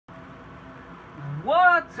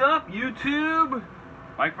What's up, YouTube?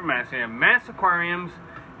 Mike from Mass here. Mass Aquariums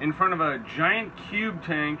in front of a giant cube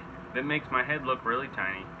tank that makes my head look really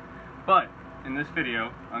tiny. But in this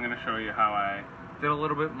video, I'm going to show you how I did a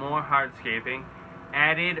little bit more hardscaping,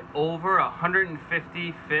 added over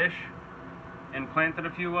 150 fish, and planted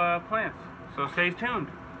a few plants. So stay tuned.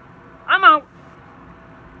 I'm out.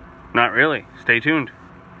 Not really. Stay tuned.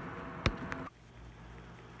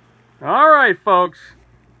 Alright, folks.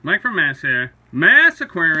 Mike from Mass here. Mass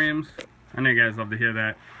Aquariums. I know you guys love to hear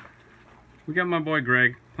that. We got my boy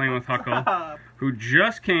Greg playing with Huckle, who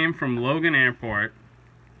just came from Logan Airport.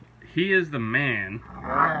 He is the man.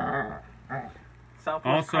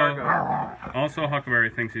 Southwest Cargo. Also, Huckleberry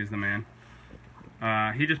thinks he's the man.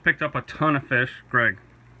 He just picked up a ton of fish. Greg,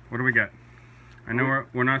 what do we got? I know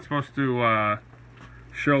we're not supposed to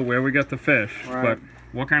show where we got the fish, right, but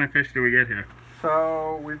what kind of fish do we get here?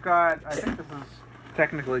 So we've got, I think this is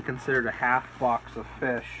technically considered a half box of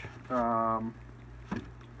fish.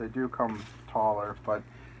 They do come taller, but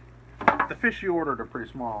the fish you ordered are pretty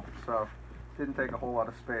small, so didn't take a whole lot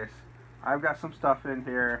of space. I've got some stuff in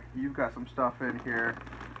here. You've got some stuff in here.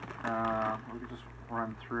 We can just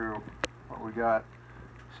run through what we got.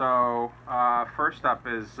 So first up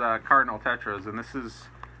is Cardinal Tetras, and this is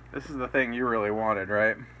the thing you really wanted,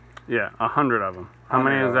 right? Yeah, 100 of them. How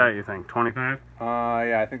many is that, you think? 25?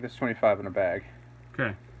 Yeah, I think there's 25 in a bag. Okay.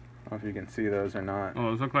 I don't know if you can see those or not.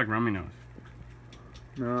 Oh, those look like rummy nose.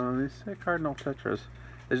 No, they say Cardinal Tetras.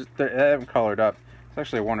 They haven't colored up. It's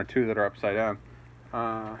actually one or two that are upside down.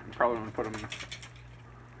 I'm probably going to put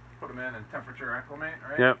them in and temperature acclimate,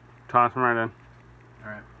 right? Yep, toss them right in.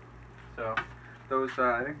 Alright. So, those,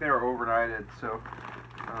 I think they were overnighted, so,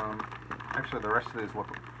 actually the rest of these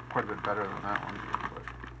look quite a bit better than that one.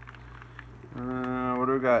 But, what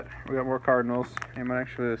do we got? We got more Cardinals. You might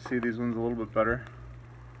actually see these ones a little bit better.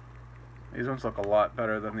 These ones look a lot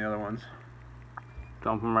better than the other ones.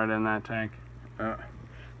 Dump them right in that tank.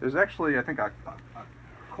 There's actually, I think, a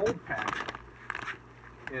cold pack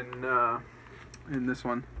in this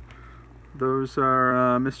one. Those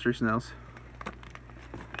are mystery snails.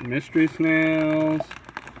 Mystery snails.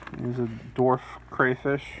 There's a dwarf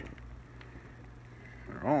crayfish.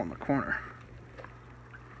 They're all in the corner.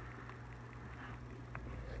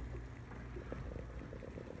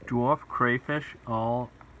 Dwarf crayfish all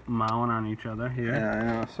mowing on each other here. Yeah, I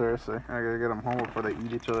know, seriously. I gotta get them home before they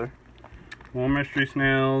eat each other. More mystery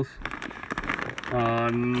snails. More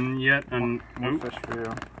fish for you.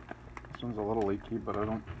 This one's a little leaky, but I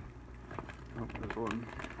don't. Oh, there's one.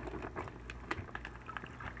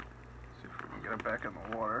 See if we can get it back in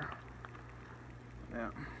the water. Yeah.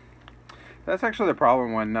 That's actually the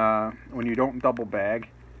problem when you don't double bag,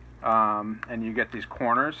 and you get these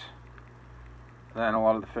corners. Then a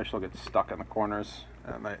lot of the fish will get stuck in the corners,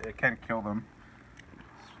 and it can kill them.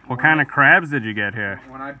 What kind of crabs did you get here?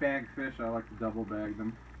 When I bag fish, I like to double bag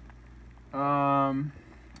them.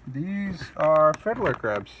 These are fiddler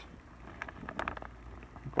crabs.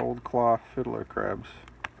 Gold claw fiddler crabs,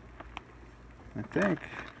 I think.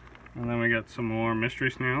 And then we got some more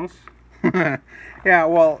mystery snails. Yeah,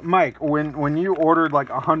 well, Mike, when you ordered like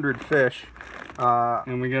 100 fish,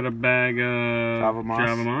 and we got a bag of Java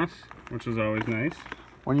moss, which is always nice.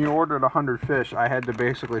 When you ordered 100 fish, I had to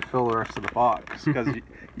basically fill the rest of the box because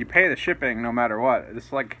you pay the shipping no matter what.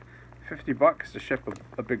 It's like $50 to ship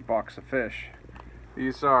a big box of fish.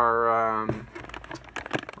 These are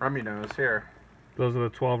rummy nose here. Those are the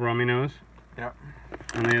 12 rummy nose. Yep.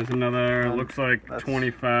 And there's another, looks like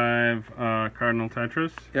 25 Cardinal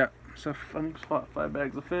Tetras. Yep. So I think 5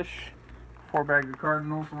 bags of fish, 4 bags of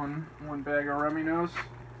Cardinals, one bag of rummy nose,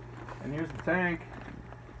 and here's the tank.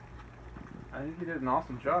 I think you did an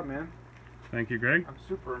awesome job, man. Thank you, Greg. I'm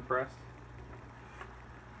super impressed.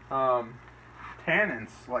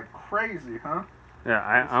 Tannins like crazy, huh?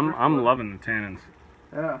 Yeah, I'm loving the tannins.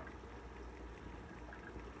 Yeah.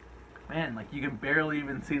 Man, like you can barely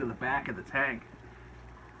even see to the back of the tank.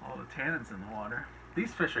 All the tannins in the water.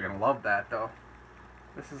 These fish are gonna love that though.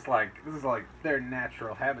 This is like their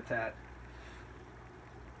natural habitat.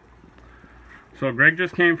 So Greg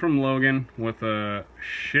just came from Logan with a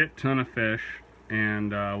shit ton of fish,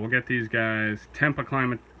 and we'll get these guys temp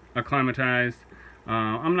acclimatized.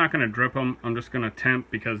 I'm not going to drip them. I'm just going to temp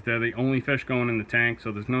because they're the only fish going in the tank,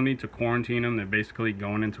 so there's no need to quarantine them. They're basically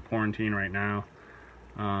going into quarantine right now.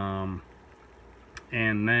 And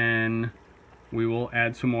then we will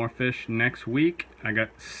add some more fish next week. I got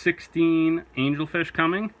 16 angelfish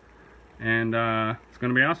coming, and it's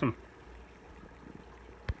going to be awesome.